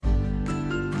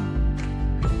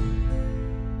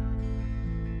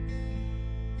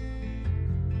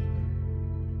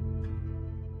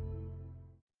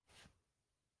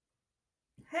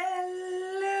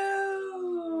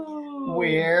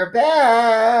We're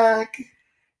back.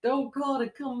 Don't call it a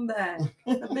comeback.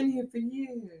 I've been here for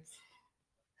years.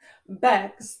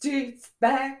 Back, the streets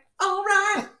back. All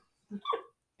right.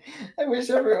 I wish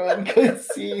everyone could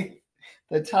see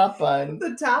the top bun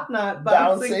The top knot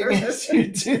bouncing bouncing. as you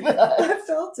do that. I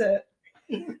felt it.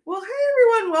 Well, hey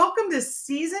everyone. Welcome to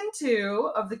season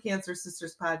 2 of the Cancer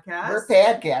Sisters podcast. We're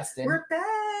podcasting. We're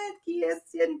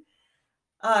podcasting.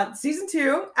 Season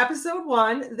 2, episode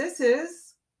 1. This is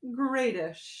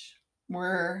Greatish.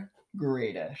 We're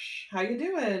Greatish. How you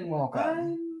doing? Welcome.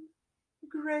 I'm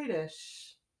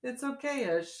Greatish. It's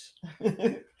okay-ish.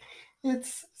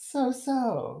 It's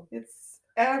so. It's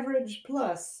average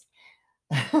plus.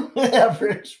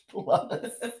 Average plus.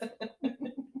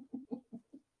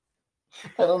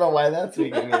 I don't know why that's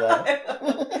making me laugh.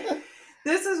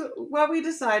 This is what we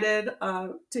decided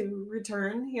to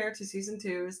return here to season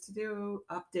 2 is to do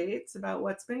updates about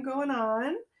what's been going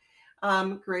on.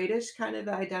 Greatish kind of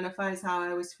identifies how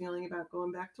I was feeling about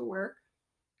going back to work.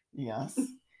 Yes.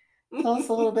 Tell us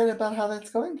a little bit about how that's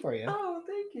going for you. Oh,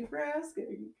 thank you for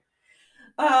asking.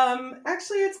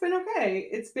 Actually, it's been okay.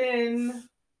 It's been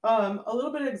a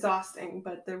little bit exhausting,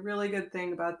 but the really good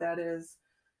thing about that is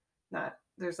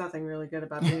there's nothing really good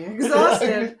about being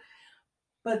exhausted.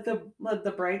 But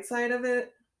the bright side of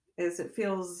it is it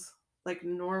feels like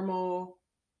normal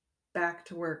back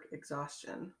to work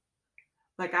exhaustion.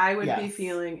 Like I would be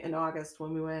feeling in August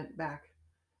when we went back,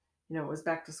 it was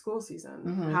back to school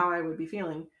season, how I would be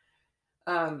feeling.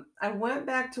 I went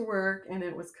back to work and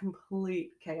it was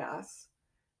complete chaos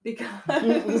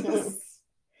because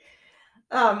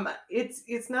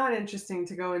it's not interesting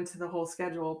to go into the whole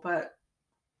schedule, but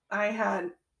I had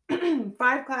 5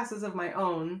 classes of my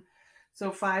own.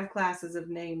 So 5 classes of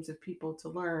names of people to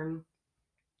learn.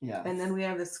 Yeah. And then we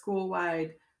have the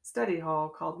school-wide study hall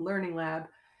called Learning Lab.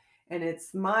 And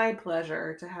it's my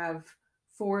pleasure to have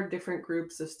 4 different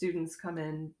groups of students come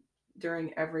in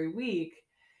during every week.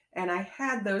 And I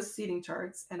had those seating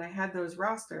charts and I had those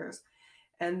rosters.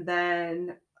 And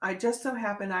then I just so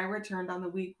happened I returned on the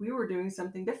week we were doing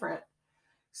something different.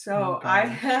 So I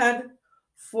had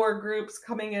 4 groups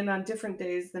coming in on different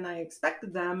days than I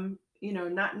expected them,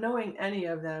 not knowing any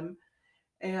of them.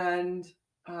 And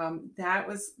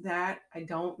that I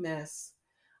don't miss.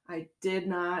 I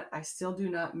still do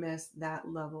not miss that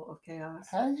level of chaos.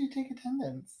 How did you take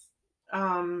attendance?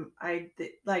 I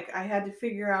had to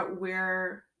figure out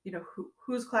where,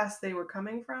 whose class they were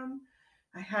coming from.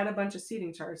 I had a bunch of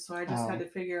seating charts, so I just had to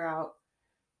figure out,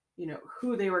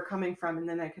 who they were coming from, and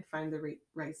then I could find the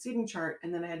right seating chart,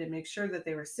 and then I had to make sure that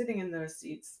they were sitting in those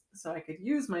seats so I could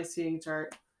use my seating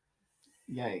chart.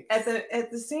 Yikes.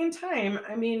 At the same time,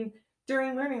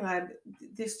 during Learning Lab,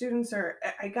 the students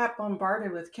I got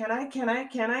bombarded with, can I? Can I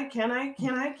bring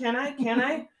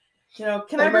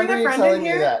a friend in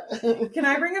here? Can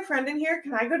I bring a friend in here?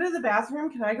 Can I go to the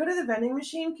bathroom? Can I go to the vending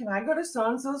machine? Can I go to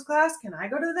so-and-so's class? Can I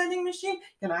go to the vending machine?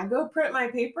 Can I go print my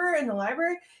paper in the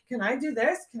library? Can I do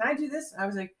this? Can I do this? I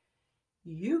was like,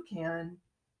 you can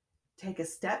take a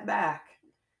step back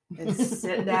and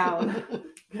sit down.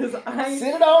 Because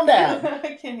sit it on down.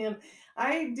 I can't.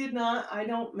 I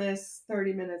don't miss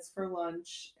 30 minutes for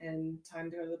lunch and time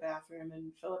to go to the bathroom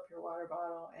and fill up your water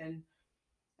bottle. And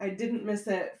I didn't miss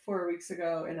it 4 weeks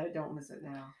ago, and I don't miss it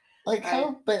now.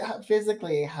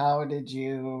 Physically, how did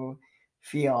you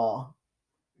feel?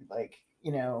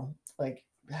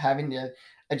 Having to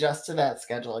adjust to that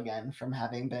schedule again from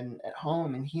having been at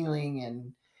home and healing,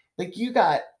 and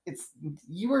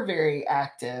you were very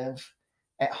active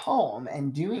at home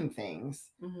and doing things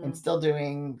and still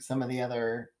doing some of the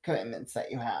other commitments that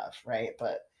you have, right?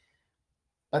 But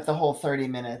the whole 30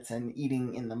 minutes and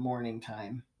eating in the morning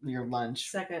time, your lunch,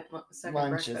 second lunch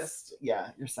breakfast. is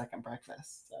your second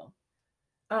breakfast. So,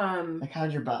 what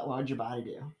would your body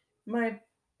do? My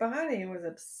body was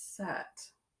upset.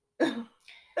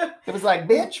 It was like,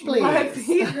 bitch, please. My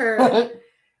feet hurt.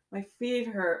 My feet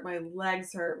hurt. My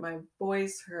legs hurt. My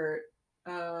voice hurt.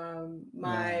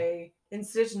 My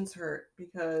incisions hurt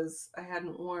because I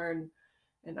hadn't worn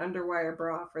an underwire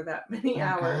bra for that many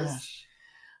hours.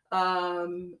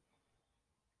 Gosh.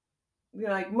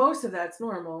 Most of that's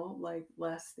normal,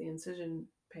 less the incision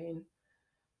pain.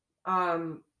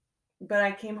 But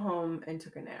I came home and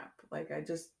took a nap. I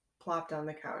just plopped on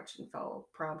the couch and fell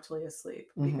promptly asleep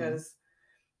because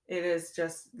it is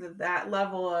just that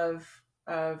level of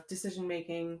decision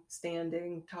making,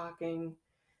 standing, talking.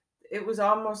 It was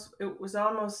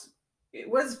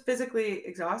physically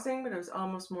exhausting, but it was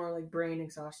almost more like brain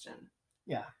exhaustion.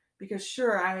 Yeah. Because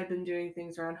sure, I had been doing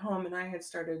things around home and I had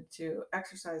started to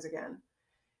exercise again.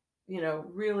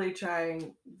 Really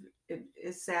trying,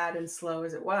 as sad and slow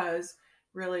as it was,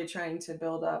 really trying to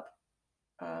build up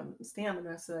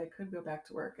stamina so that I could go back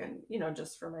to work and,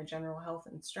 just for my general health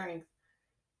and strength.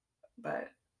 But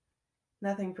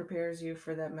nothing prepares you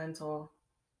for that mental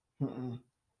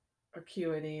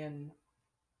acuity and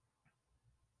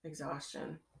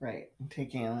exhaustion. Right.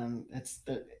 Taking on,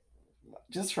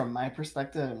 just from my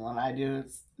perspective and what I do at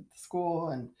school,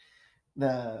 and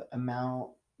the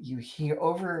amount you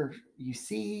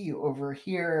see, you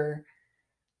overhear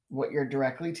what you're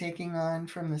directly taking on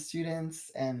from the students,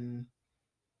 and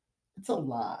it's a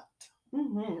lot.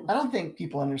 Mm-hmm. I don't think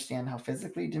people understand how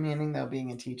physically demanding, though,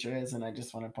 being a teacher is, and I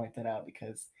just want to point that out,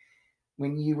 because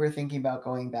when you were thinking about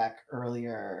going back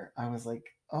earlier, I was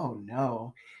like, oh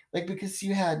no. Like, because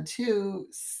you had to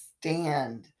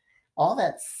stand, all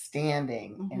that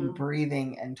standing and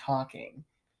breathing and talking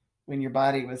when your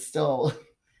body was still,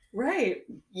 right,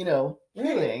 healing.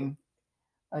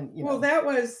 Right. Well, that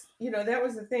was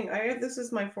the thing. This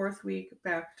is my 4th week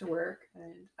back to work,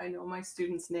 and I know my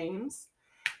students' names,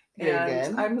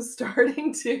 and I'm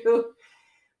starting to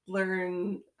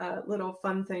learn little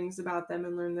fun things about them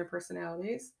and learn their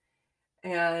personalities,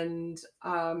 and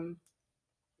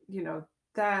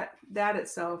that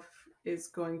itself is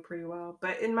going pretty well.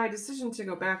 But in my decision to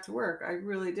go back to work, I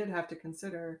really did have to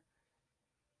consider,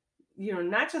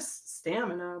 not just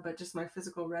stamina, but just my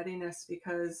physical readiness,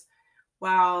 because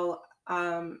while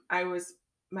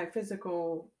my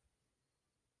physical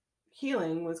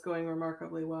healing was going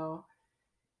remarkably well,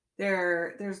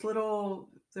 there's little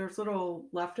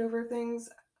leftover things.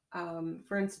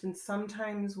 For instance,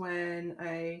 sometimes when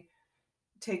I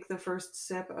take the first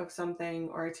sip of something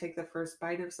or I take the first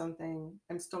bite of something,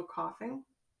 I'm still coughing.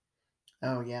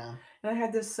 Oh yeah. And I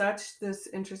had this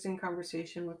interesting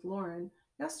conversation with Lauren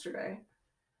yesterday.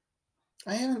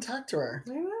 I haven't talked to her.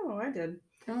 I know, I did.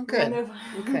 Oh, good.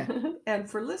 Okay. And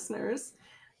for listeners,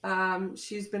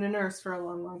 she's been a nurse for a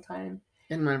long, long time.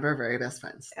 And one of our very best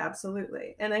friends.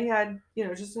 Absolutely. And I had,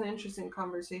 just an interesting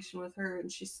conversation with her.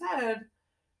 And she said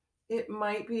it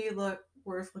might be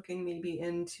worth looking maybe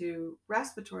into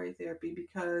respiratory therapy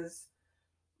because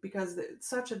it's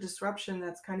such a disruption.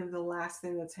 That's kind of the last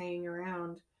thing that's hanging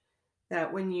around.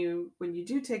 That when you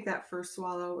do take that first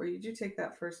swallow or you do take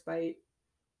that first bite,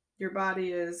 your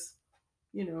body is,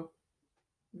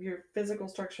 your physical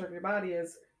structure of your body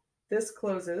is, this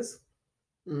closes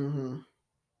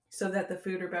so that the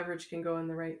food or beverage can go in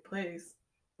the right place.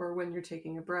 Or when you're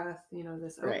taking a breath,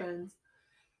 this opens.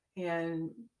 Right.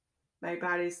 And my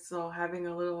body's still having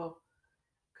a little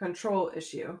control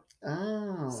issue.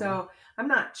 Oh. So I'm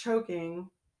not choking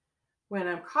when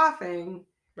I'm coughing.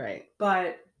 Right.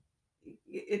 But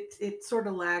it sort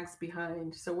of lags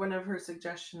behind. So one of her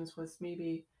suggestions was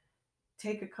maybe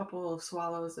take a couple of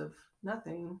swallows of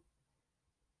nothing,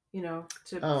 to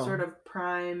sort of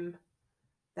prime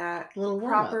that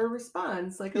proper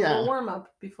response, like a little warm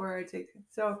up before I take it.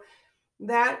 So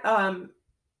that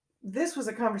this was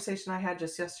a conversation I had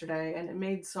just yesterday, and it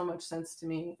made so much sense to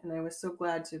me, and I was so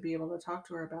glad to be able to talk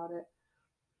to her about it.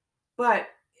 But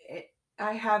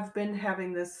I have been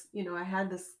having this, I had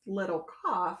this little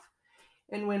cough,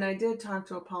 and when I did talk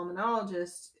to a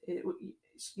pulmonologist,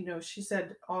 she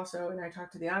said also, and I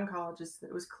talked to the oncologist, that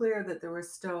it was clear that there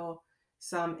was still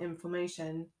some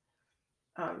inflammation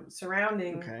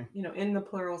surrounding, in the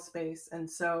pleural space. And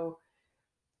so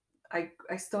I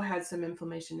still had some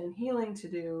inflammation and healing to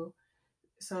do.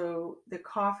 So the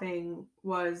coughing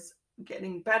was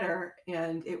getting better,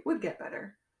 and it would get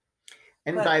better.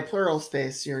 And by pleural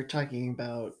space, you're talking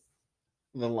about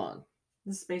the lung.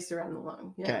 The space around the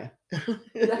lung. Yeah. Okay.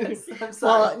 Yes, I'm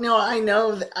sorry. Well, no, I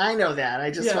know that.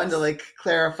 I just wanted to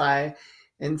clarify,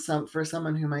 for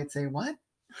someone who might say, "What?"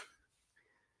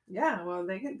 Yeah, well,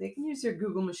 they can use your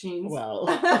Google machines. Well,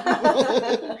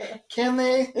 can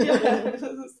they? Yes.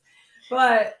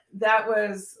 But that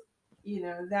was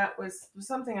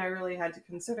something I really had to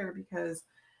consider because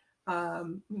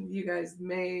you guys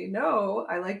may know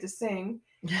I like to sing,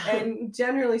 and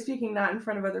generally speaking, not in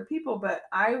front of other people, but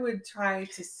I would try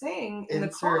to sing in the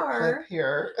car. Clip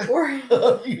here or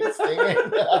you singing.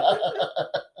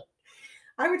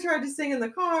 I would try to sing in the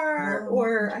car,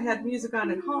 or I had music on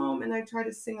at home, and I tried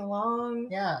to sing along.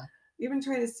 Yeah. Even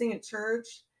trying to sing at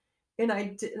church, and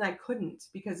I couldn't,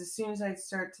 because as soon as I'd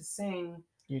start to sing,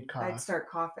 you'd cough. I'd start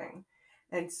coughing.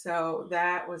 And so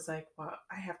that was like, well,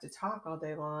 I have to talk all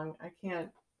day long. I can't,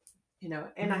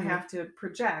 and I have to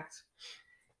project.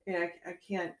 And I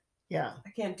can't. Yeah. I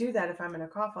can't do that if I'm going to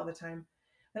cough all the time.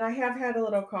 And I have had a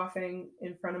little coughing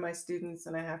in front of my students,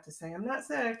 and I have to say, I'm not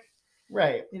sick.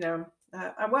 Right.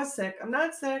 I was sick. I'm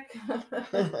not sick.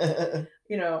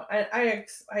 You know, I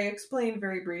explained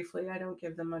very briefly. I don't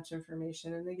give them much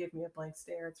information, and they give me a blank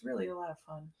stare. It's really a lot of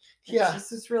fun.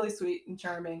 It's really sweet and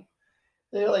charming.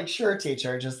 They're like, sure,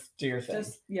 teacher, just do your thing.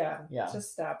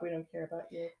 Just stop. We don't care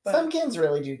about you. But some kids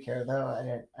really do care,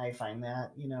 though. I find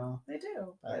that, you know. They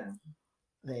do.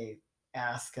 They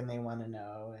ask and they want to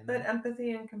know. But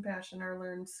empathy and compassion are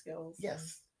learned skills.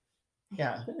 Yes.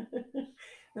 Yeah.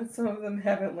 And some of them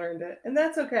haven't learned it. And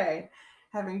that's okay.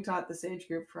 Having taught this age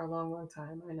group for a long, long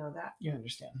time, I know that. You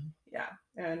understand. Yeah.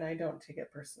 And I don't take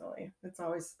it personally. It's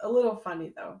always a little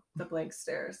funny, though, the blank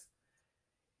stares.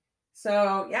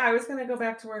 So, yeah, I was going to go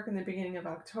back to work in the beginning of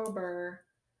October.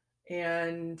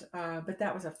 And, but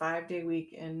that was a 5-day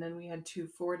week. And then we had 2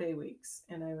 4-day weeks.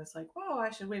 And I was like, whoa, I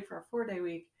should wait for a 4-day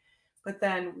week. But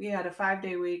then we had a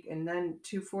 5-day week and then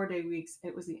 2 4-day weeks.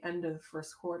 It was the end of the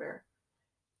first quarter.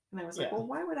 And I was like, well,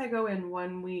 why would I go in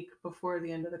 1 week before the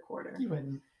end of the quarter? You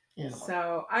wouldn't. Yeah.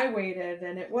 So I waited,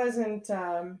 and it wasn't,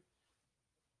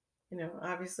 you know,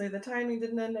 obviously the timing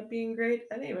didn't end up being great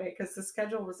anyway, because the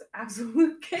schedule was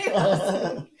absolute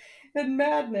chaos and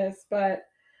madness. But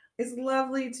it's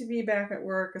lovely to be back at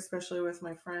work, especially with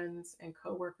my friends and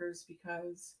coworkers,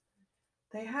 because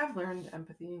they have learned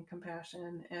empathy and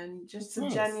compassion and just a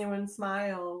genuine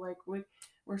smile. Like,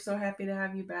 we're so happy to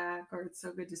have you back, or it's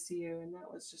so good to see you. And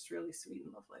that was just really sweet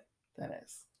and lovely. That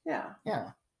is. Yeah.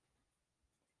 Yeah.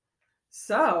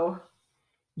 So.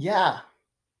 Yeah.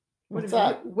 What's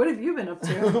up? What have you been up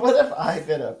to? What have I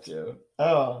been up to?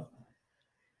 Oh.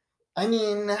 I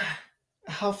mean,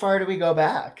 how far do we go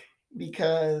back?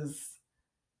 Because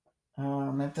I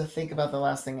have to think about the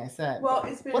last thing I said. Well,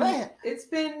 it's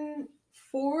been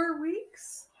 4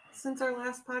 weeks since our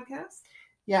last podcast.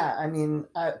 Yeah, I mean,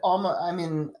 I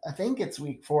think it's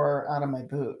week 4 out of my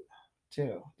boot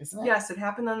too, isn't it? Yes, it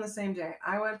happened on the same day.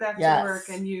 I went back to work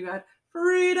and you got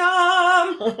freedom.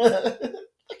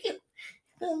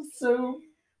 That's so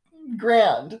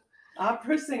grand.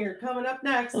 Opera singer coming up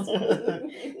next.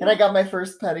 And I got my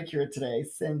first pedicure today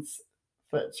since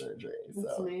foot surgery.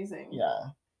 That's amazing.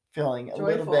 Yeah, feeling joyful. A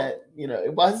little bit, you know,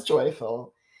 it was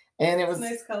joyful. And it was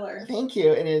nice color. Thank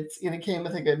you. And it came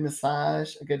with a good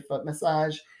massage, a good foot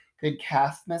massage, good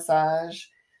calf massage,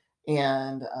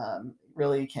 and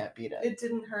really you can't beat it. It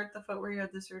didn't hurt the foot where you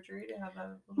had the surgery to have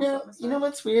a little foot massage? You know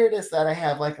what's weird is that I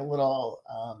have like a little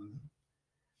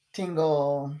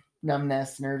tingle,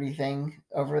 numbness, nervy thing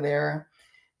over there,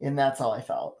 and that's all I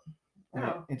felt.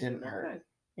 It didn't hurt. Good.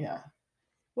 Yeah.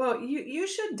 Well, you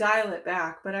should dial it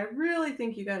back, but I really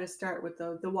think you got to start with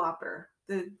the whopper.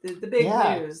 The big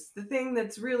news, the thing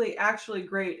that's really actually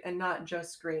great and not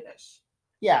just greatish.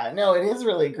 Yeah, no, it is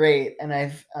really great. And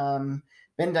I've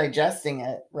been digesting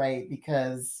it, right?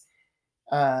 Because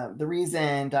the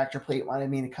reason Dr. Plate wanted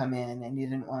me to come in and he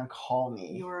didn't want to call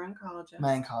me, your oncologist,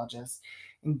 my oncologist,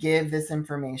 and give this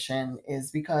information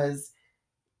is because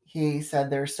he said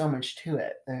there's so much to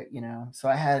it that, you know, so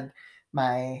I had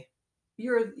my...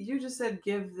 You just said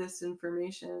give this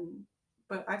information,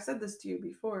 but I've said this to you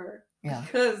before. Yeah.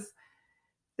 Because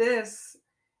this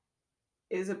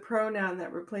is a pronoun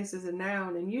that replaces a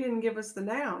noun, and you didn't give us the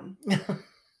noun.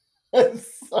 I'm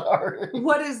sorry.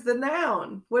 What is the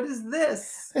noun? What is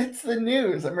this? It's the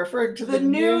news. I'm referring to the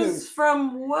news.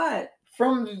 From what?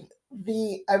 From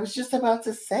I was just about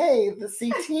to say the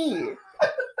CT.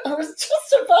 I was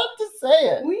just about to say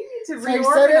it. We need to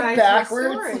reorganize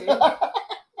backwards. Your story.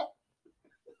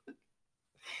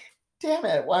 Damn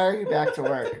it, why are you back to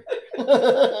work?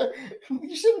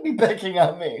 You shouldn't be picking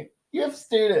on me. You have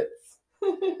students.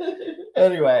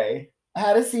 Anyway, I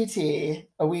had a CT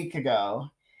a week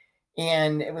ago,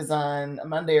 and it was on a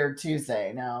Monday or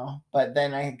Tuesday now, but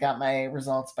then I got my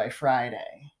results by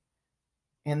Friday.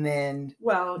 And then...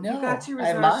 Well, you got your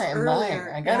results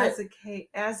earlier. I got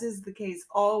as is the case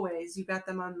always. You got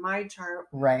them on my chart.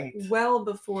 Right. Well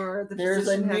before the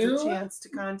physician has a chance to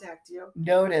contact you.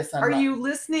 Notice. Are you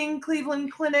listening,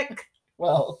 Cleveland Clinic?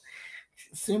 Well,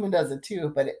 Suman does it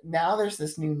too, but now there's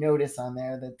this new notice on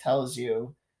there that tells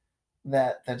you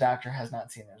that the doctor has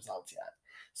not seen the results yet.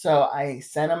 So I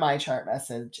sent a my chart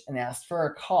message and asked for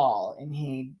a call, and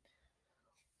he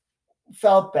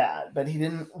felt bad, but he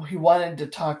wanted to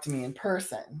talk to me in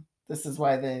person. This is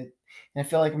why and I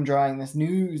feel like I'm drawing this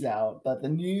news out, but the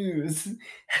news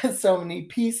has so many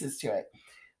pieces to it.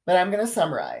 But I'm going to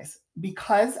summarize.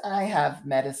 Because I have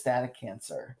metastatic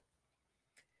cancer,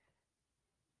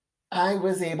 I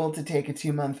was able to take a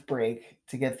 2-month break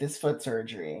to get this foot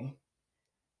surgery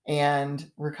and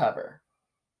recover.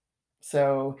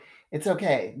 So it's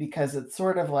okay, because it's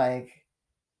sort of like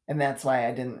And that's why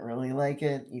I didn't really like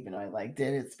it, even though I liked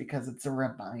it. It's because it's a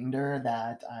reminder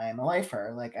that I'm a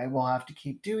lifer. Like, I will have to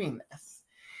keep doing this.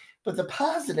 But the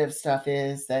positive stuff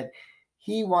is that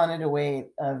he wanted to wait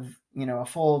of, a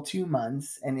full 2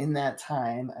 months. And in that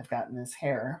time, I've gotten this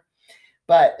hair.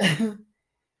 But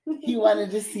he wanted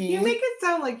to see. You make it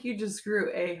sound like you just grew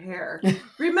a hair.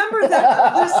 Remember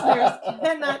that listeners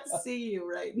cannot see you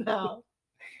right now.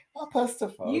 I'll post a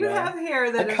photo. You have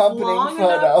hair that is long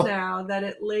enough now that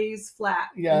it lays flat.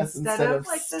 Yes, instead of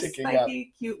like the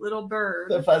spiky, cute little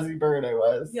bird. The fuzzy bird I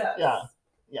was. Yes. Yeah.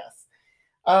 Yes.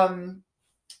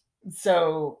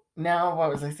 So now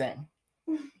what was I saying?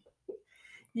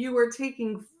 You were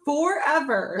taking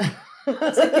forever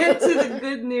to get to the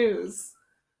good news.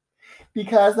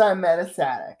 Because I'm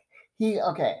metastatic.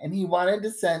 And he wanted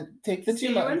to take the 2 months.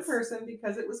 See you in person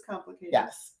because it was complicated.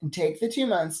 Yes, and take the 2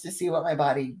 months to see what my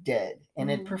body did, and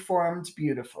it performed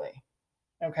beautifully.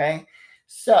 Okay,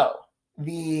 so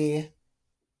the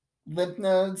lymph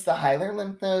nodes, the hilar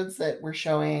lymph nodes that were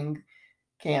showing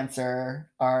cancer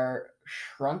are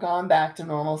shrunk on back to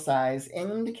normal size,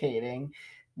 indicating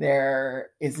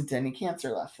there isn't any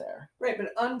cancer left there. Right,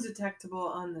 but undetectable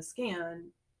on the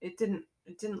scan. It didn't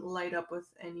light up with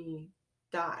any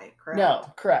dye, correct? No,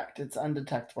 correct. It's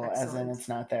undetectable. Excellent. As in it's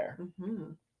not there.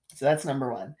 Mm-hmm. So that's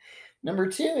number one.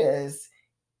 Number two is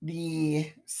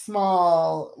the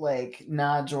small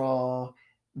nodule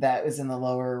that was in the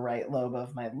lower right lobe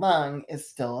of my lung is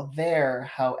still there.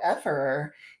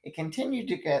 However, it continued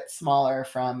to get smaller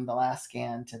from the last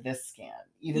scan to this scan,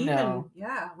 even though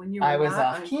when you were I was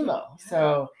off chemo. Yeah,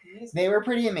 so amazing. They were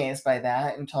pretty amazed by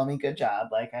that and told me good job,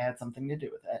 like I had something to do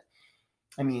with it.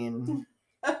 I mean,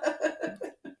 I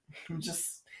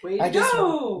just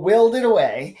willed it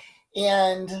away.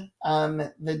 And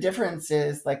the difference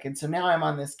is and so now I'm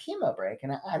on this chemo break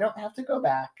and I don't have to go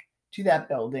back to that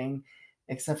building,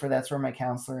 except for that's where my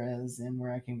counselor is and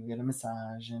where I can get a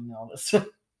massage and all this stuff.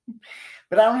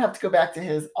 But I don't have to go back to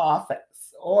his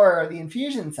office or the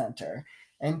infusion center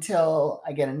until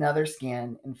I get another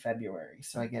scan in February.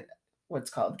 So I get what's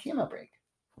called chemo break.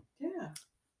 Yeah.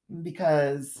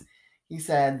 Because he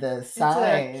said the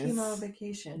size. It's a chemo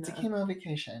vacation. It's a chemo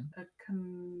vacation. A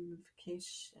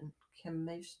vacation.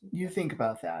 You think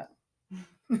about that.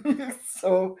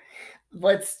 So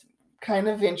what's kind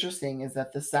of interesting is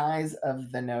that the size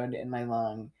of the node in my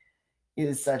lung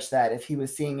is such that if he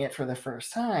was seeing it for the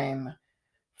first time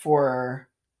for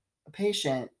a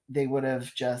patient, they would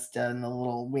have just done the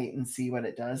little wait and see what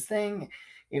it does thing.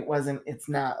 It's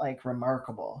not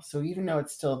remarkable. So even though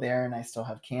it's still there and I still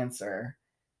have cancer,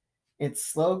 it's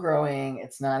slow growing.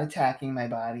 It's not attacking my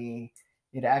body.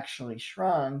 It actually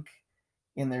shrunk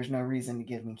and there's no reason to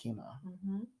give me chemo.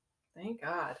 Mm-hmm. Thank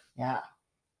God. Yeah.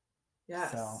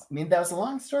 Yes. So, that was a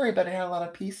long story, but it had a lot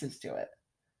of pieces to it.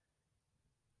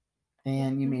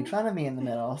 And you made fun of me in the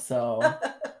middle, so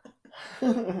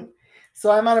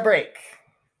so I'm on a break.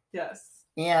 Yes.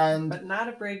 But not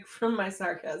a break from my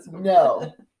sarcasm.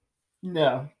 No,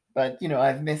 but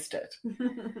I've missed it.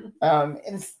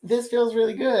 And this feels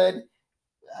really good.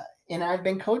 And I've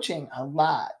been coaching a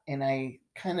lot, and I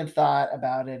kind of thought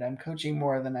about it. I'm coaching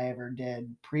more than I ever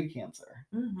did pre-cancer.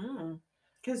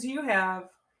 Because you have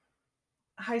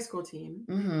a high school team.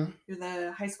 Mm-hmm. You're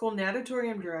the high school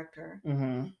natatorium director.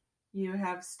 Mm-hmm. You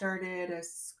have started a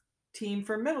team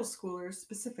for middle schoolers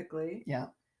specifically. Yeah.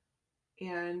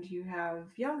 And you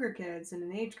have younger kids in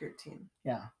an age group team.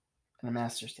 Yeah. And a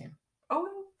master's team.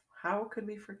 Oh, how could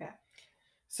we forget?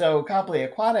 So Copley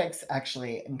Aquatics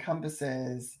actually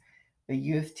encompasses the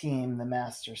youth team, the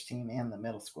master's team, and the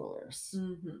middle schoolers.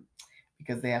 Mm-hmm.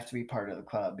 Because they have to be part of the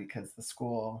club because the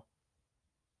school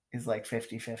is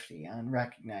 50-50 on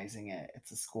recognizing it.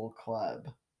 It's a school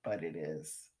club, but it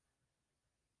is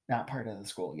not part of the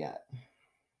school yet.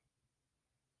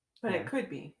 But it could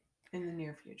be in the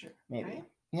near future. Maybe. Right?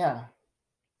 Yeah.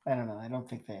 I don't know. I don't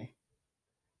think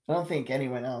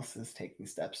anyone else is taking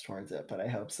steps towards it, but I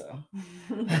hope so.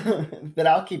 But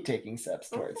I'll keep taking steps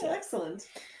towards it. Excellent.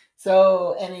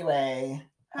 So anyway,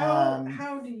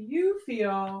 how do you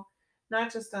feel,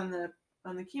 not just on the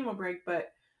chemo break,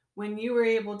 but when you were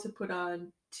able to put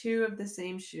on 2 of the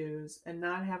same shoes and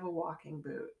not have a walking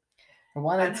boot? I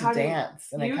wanted to dance,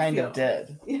 and I kind of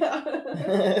did. Yeah.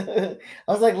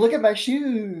 I was like, look at my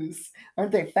shoes.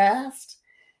 Aren't they fast?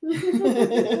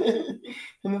 And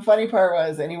the funny part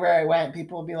was, anywhere I went,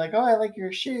 people would be like, oh, I like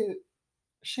your shoe.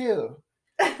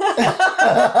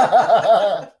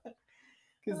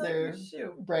 Because they're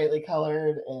brightly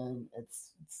colored, and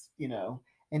it's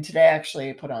and today I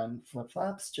actually put on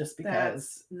flip-flops just because.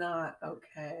 That's not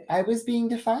okay. I was being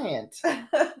defiant.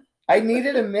 I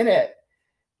needed a minute.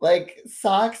 like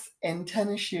socks and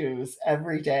tennis shoes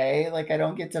every day. Like I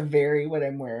don't get to vary what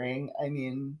I'm wearing. I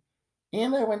mean,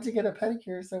 and I went to get a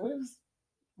pedicure, so it was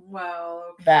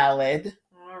Okay. valid.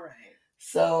 All right.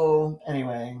 So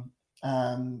anyway,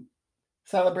 um,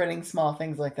 celebrating small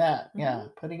things like that. Mm-hmm. Yeah,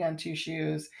 putting on 2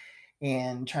 shoes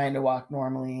and trying to walk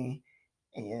normally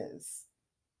is.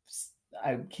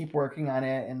 I keep working on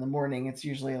it. In the morning, it's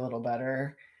usually a little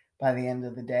better. By the end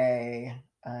of the day,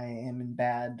 I am in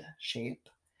bad shape.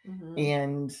 Mm-hmm.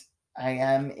 And I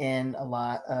am in a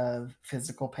lot of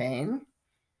physical pain.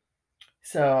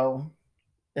 So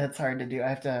that's hard to do. I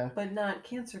have to. But not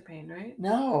cancer pain, right?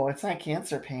 No, it's not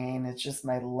cancer pain. It's just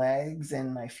my legs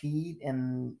and my feet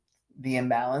and the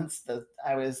imbalance.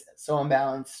 I was so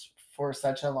imbalanced for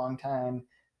such a long time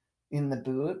in the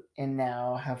boot, and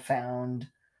now have found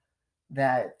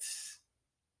that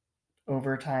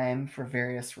over time, for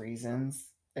various reasons,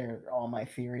 they're all my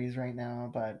theories right now,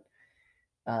 but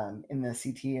in the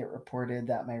CT, it reported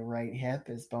that my right hip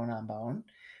is bone on bone,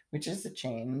 which is a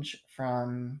change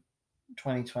from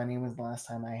 2020 was the last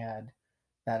time I had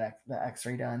the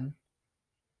X-ray done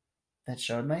that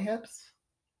showed my hips.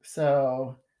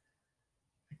 So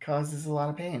it causes a lot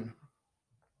of pain.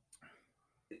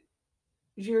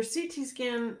 Your CT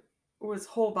scan was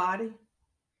whole body?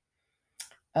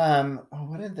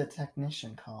 What did the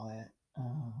technician call it?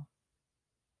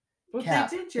 Well,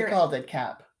 CAP. They called it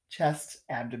CAP. Chest,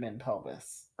 abdomen,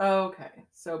 pelvis. Okay.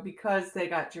 So because they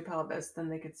got your pelvis, then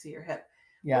they could see your hip.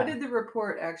 Yeah. What did the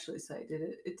report actually say?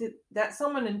 It did that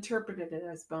someone interpreted it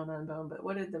as bone on bone, but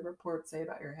what did the report say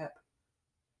about your hip?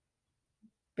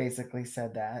 Basically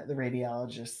said that. The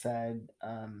radiologist said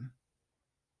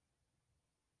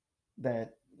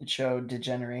that it showed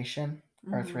degeneration,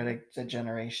 arthritic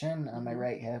degeneration on my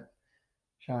right hip,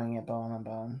 showing it bone on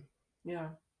bone. Yeah.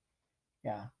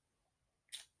 Yeah.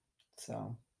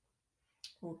 So.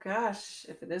 Well, gosh,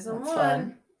 if it isn't one,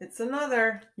 fun. It's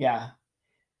another. Yeah.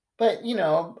 But, you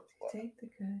know. You take the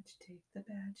good, you take the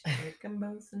bad, you take them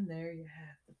both, and there you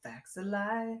have the facts of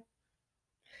life.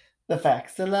 The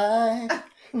facts of life.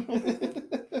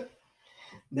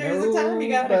 There's a time you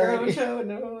gotta grow and show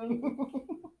no.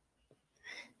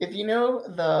 If you know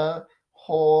the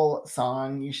whole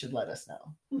song, you should let us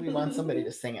know. We want somebody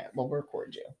to sing it. We'll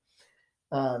record you.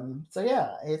 So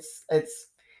yeah, it's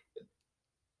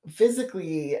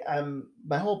physically,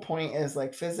 my whole point is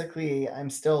like physically I'm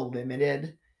still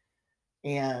limited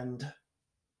and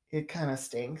it kind of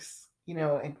stinks, you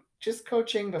know, and just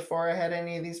coaching before I had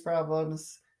any of these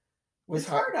problems was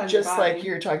hard on just like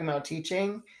you're talking about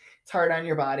teaching. It's hard on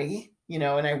your body, you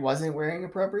know, and I wasn't wearing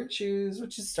appropriate shoes,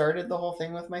 which has started the whole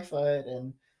thing with my foot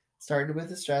and started with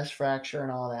the stress fracture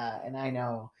and all that. And I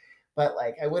know, but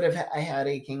like I had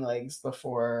aching legs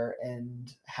before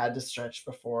and had to stretch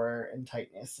before and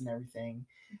tightness and everything.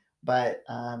 But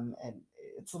and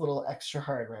it's a little extra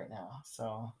hard right now.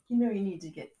 So you know you need to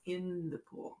get in the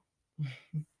pool.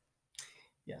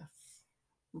 Yes.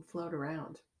 And float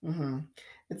around. Mm-hmm.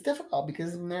 It's difficult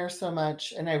because there's so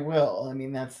much, and I will. I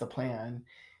mean, that's the plan.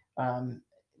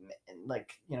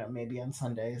 Like, you know, maybe on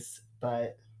Sundays,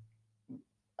 but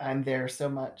I'm there so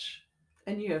much.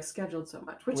 And you have scheduled so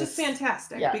much, which is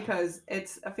fantastic because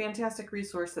it's a fantastic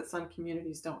resource that some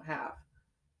communities don't have.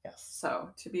 Yes.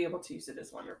 So to be able to use it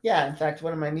is wonderful. Yeah. In fact,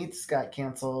 one of my meets got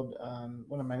canceled.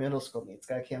 One of my middle school meets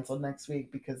got canceled next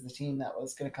week because the team that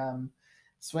was going to come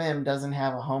swim doesn't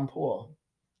have a home pool.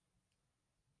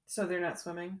 So they're not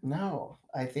swimming? No,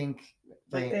 I think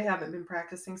they haven't been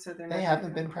practicing, so they're not. They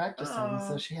haven't been practicing,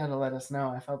 so she had to let us know.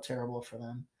 I felt terrible for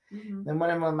them. Mm-hmm. Then one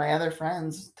of my other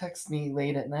friends texted me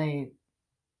late at night,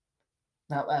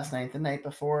 not last night, the night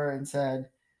before, and said,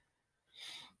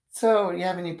 "So, do you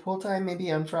have any pool time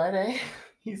maybe on Friday?"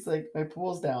 He's like, "My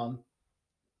pool's down."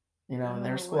 You know, and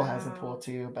their school has a pool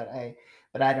too, but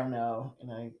I don't know,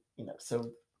 and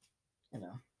so,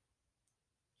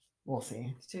 we'll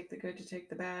see. To take the good, to take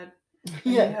the bad. And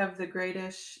you have the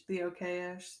greatish, the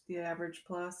okay-ish, the average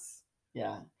plus.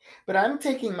 Yeah. But I'm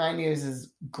taking my news as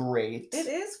great. It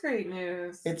is great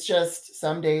news. It's just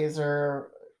some days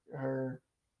are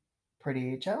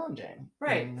pretty challenging.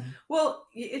 Right. Well,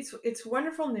 it's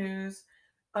wonderful news.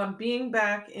 Being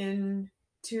back in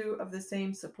 2 of the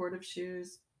same supportive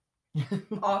shoes.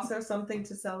 Also something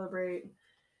to celebrate.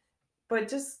 But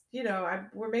just,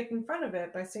 we're making fun of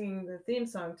it by singing the theme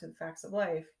song to the Facts of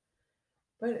Life.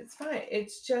 But it's fine.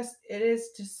 It is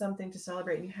just something to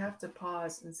celebrate. And you have to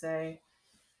pause and say,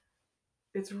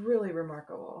 it's really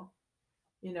remarkable,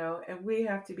 and we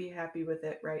have to be happy with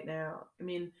it right now. I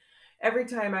mean, every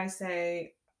time I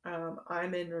say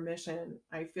I'm in remission,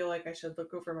 I feel like I should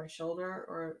look over my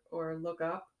shoulder or look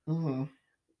up.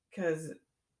 Because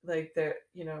like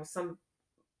some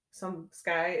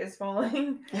sky is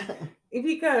falling,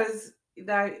 because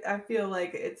I feel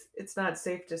like it's not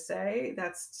safe to say.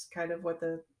 That's kind of what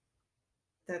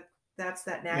that's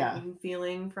that nagging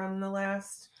feeling from the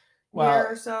last year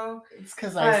or so. It's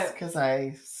because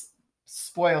I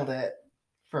spoiled it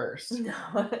first. No,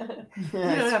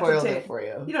 I spoiled it for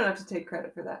you. You don't have to take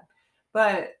credit for that,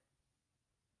 but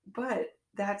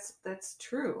that's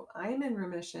true. I'm in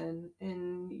remission,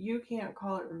 and you can't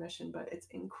call it remission, but it's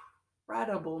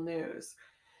incredible news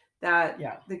that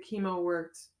the chemo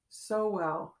worked so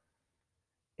well,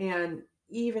 and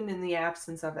even in the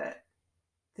absence of it,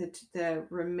 the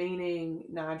remaining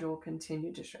nodule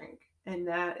continued to shrink, and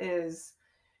that is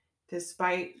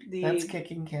despite that's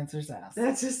kicking cancer's ass.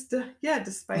 That's just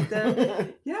despite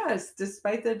the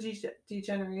despite the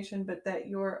degeneration, but that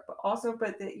you were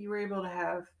able to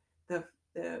have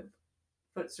the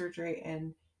foot surgery,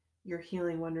 and you're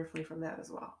healing wonderfully from that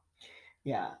as well.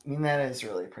 Yeah, I mean, that is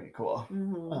really pretty cool.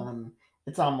 Mm-hmm.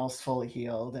 It's almost fully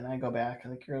healed, and I go back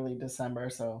like early December,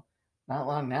 so not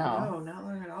long now. No, not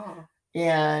long at all.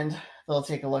 And they'll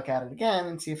take a look at it again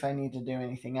and see if I need to do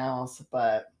anything else,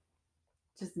 but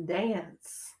just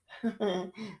dance.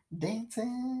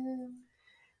 Dancing.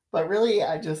 But really,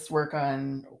 I just work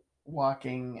on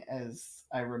walking as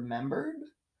I remembered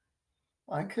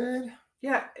I could.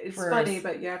 Yeah, it's funny,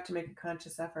 but you have to make a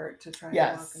conscious effort to try to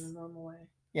walk in a normal way.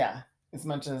 Yeah, as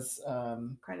much as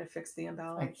kind of fix the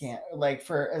imbalance. I can't, like,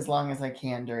 for as long as I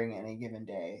can during any given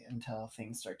day until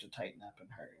things start to tighten up and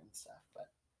hurt and stuff. But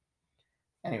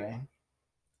anyway.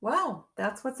 Well,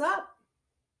 that's what's up.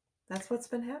 That's what's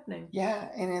been happening. Yeah,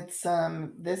 and it's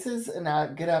this is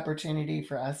a good opportunity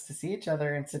for us to see each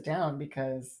other and sit down,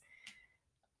 because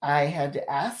I had to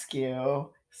ask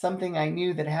you something I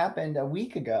knew that happened a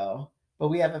week ago, but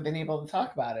we haven't been able to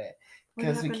talk about it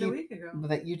because a week ago?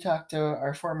 That you talked to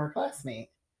our former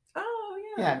classmate. Oh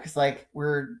yeah. Yeah, because like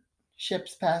we're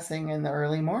ships passing in the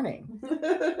early morning.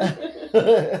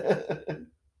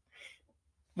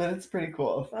 But it's pretty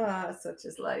cool. Ah, such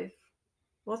is life.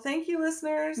 Well, thank you,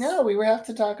 listeners. No, we have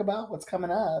to talk about what's coming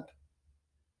up.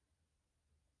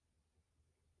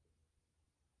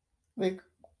 Like,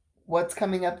 what's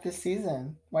coming up this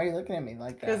season? Why are you looking at me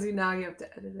like that? Because now you have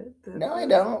to edit it. No, I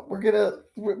don't.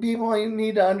 People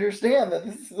need to understand that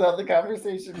this is how the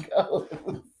conversation goes.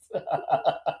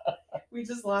 We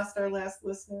just lost our last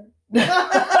listener. Bye.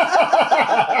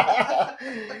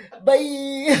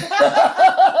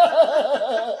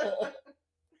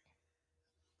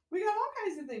 We got all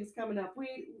kinds of things coming up.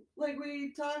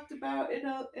 We talked about in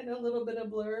a little bit of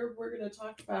blurb. We're going to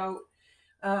talk about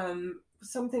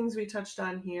some things we touched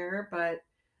on here, but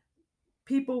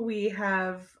people we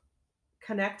have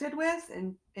connected with,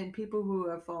 and people who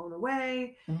have fallen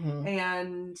away,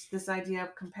 and this idea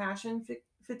of compassion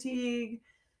fatigue,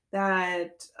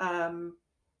 that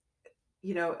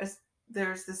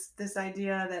there's this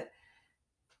idea that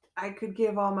I could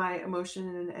give all my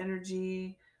emotion and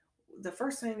energy the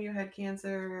first time you had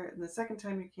cancer, and the second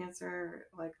time you had cancer,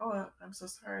 like, oh, I'm so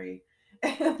sorry,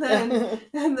 and then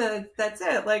that's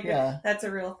it. Like, that's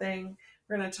a real thing.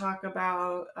 We're going to talk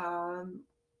about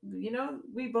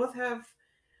we both have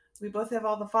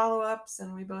all the follow-ups,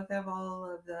 and we both have all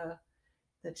of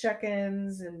the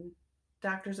check-ins and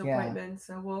doctor's appointments.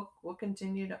 So we'll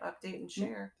continue to update and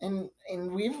share. And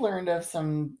we've learned of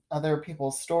some other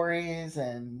people's stories,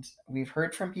 and we've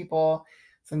heard from people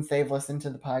since they've listened to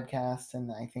the podcast,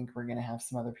 and I think we're going to have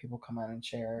some other people come on and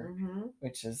share,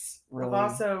 which is really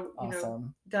I've also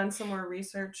awesome. Done some more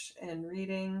research and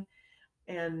reading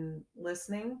and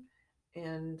listening,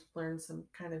 and learned some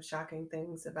kind of shocking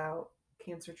things about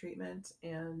cancer treatment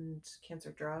and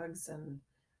cancer drugs and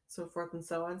so forth and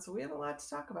so on. So we have a lot to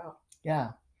talk about.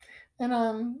 Yeah.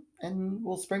 And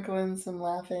we'll sprinkle in some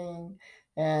laughing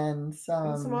and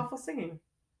some awful singing.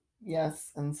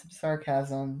 Yes, and some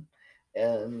sarcasm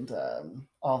and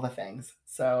all the things.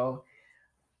 So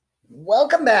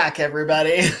welcome back,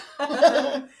 everybody.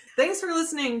 Thanks for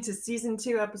listening to season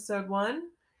 2, episode 1.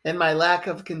 And my lack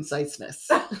of conciseness.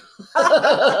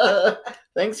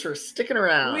 Thanks for sticking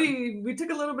around. We took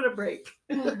a little bit of break.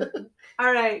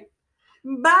 All right.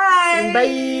 Bye.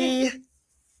 Bye.